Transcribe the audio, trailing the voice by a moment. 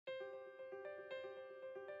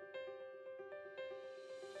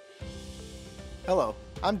Hello,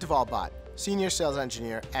 I'm Deval Bhatt, Senior Sales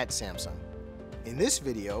Engineer at Samsung. In this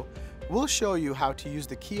video, we'll show you how to use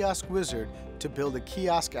the Kiosk Wizard to build a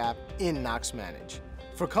kiosk app in Knox Manage.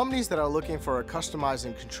 For companies that are looking for a customized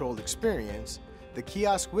and controlled experience, the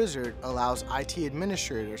Kiosk Wizard allows IT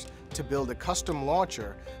administrators to build a custom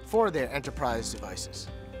launcher for their enterprise devices.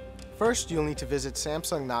 First, you'll need to visit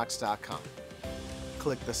samsungknox.com.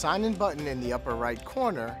 Click the Sign In button in the upper right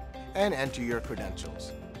corner and enter your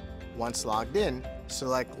credentials. Once logged in,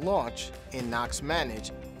 select Launch in Knox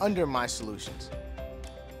Manage under My Solutions.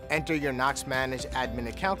 Enter your Knox Manage admin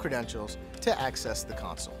account credentials to access the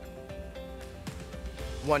console.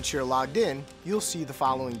 Once you're logged in, you'll see the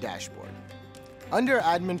following dashboard. Under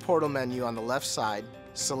Admin Portal menu on the left side,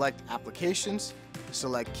 select Applications,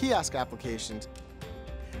 select Kiosk Applications,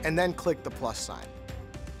 and then click the plus sign.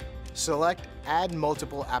 Select Add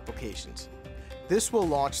Multiple Applications. This will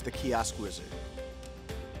launch the Kiosk Wizard.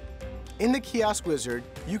 In the Kiosk Wizard,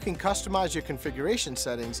 you can customize your configuration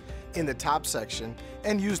settings in the top section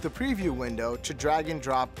and use the preview window to drag and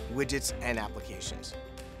drop widgets and applications.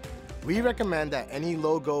 We recommend that any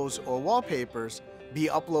logos or wallpapers be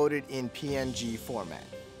uploaded in PNG format.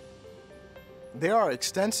 There are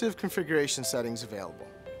extensive configuration settings available.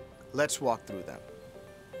 Let's walk through them.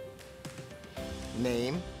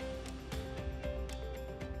 Name,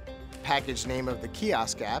 package name of the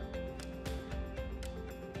kiosk app,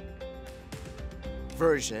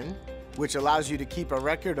 version, which allows you to keep a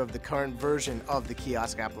record of the current version of the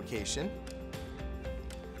kiosk application,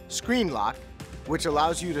 screen lock, which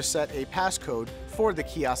allows you to set a passcode for the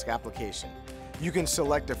kiosk application. You can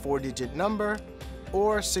select a 4-digit number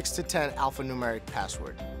or 6 to 10 alphanumeric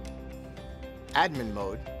password. Admin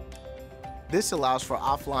mode. This allows for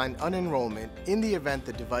offline unenrollment in the event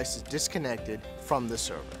the device is disconnected from the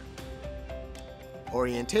server.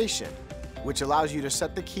 Orientation, which allows you to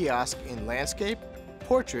set the kiosk in landscape,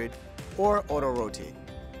 portrait, or auto-rotate.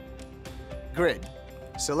 Grid.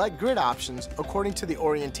 Select grid options according to the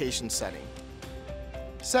orientation setting.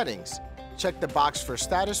 Settings. Check the box for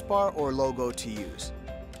status bar or logo to use.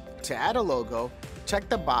 To add a logo, check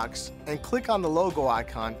the box and click on the logo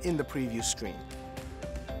icon in the preview screen.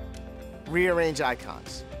 Rearrange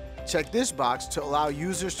icons. Check this box to allow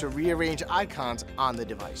users to rearrange icons on the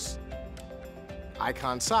device.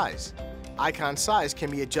 Icon size. Icon size can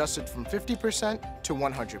be adjusted from 50% to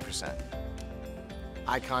 100%.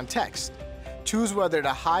 Icon text. Choose whether to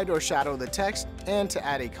hide or shadow the text and to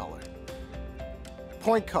add a color.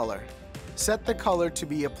 Point color. Set the color to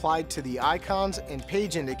be applied to the icons and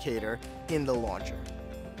page indicator in the launcher.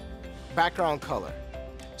 Background color.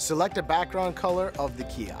 Select a background color of the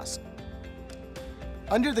kiosk.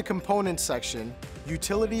 Under the Components section,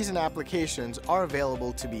 utilities and applications are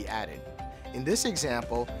available to be added. In this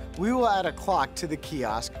example, we will add a clock to the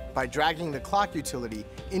kiosk by dragging the clock utility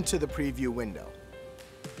into the preview window.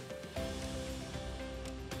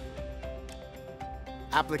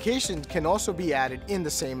 Applications can also be added in the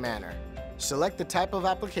same manner. Select the type of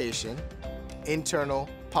application, internal,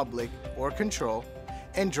 public, or control,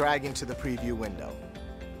 and drag into the preview window.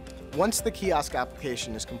 Once the kiosk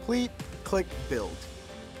application is complete, click Build.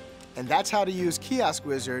 And that's how to use Kiosk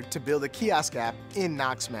Wizard to build a kiosk app in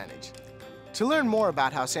Knox Manage. To learn more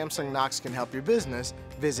about how Samsung Knox can help your business,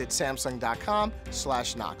 visit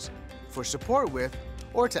samsung.com/Knox. For support with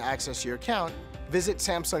or to access your account, visit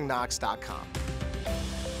samsungknox.com.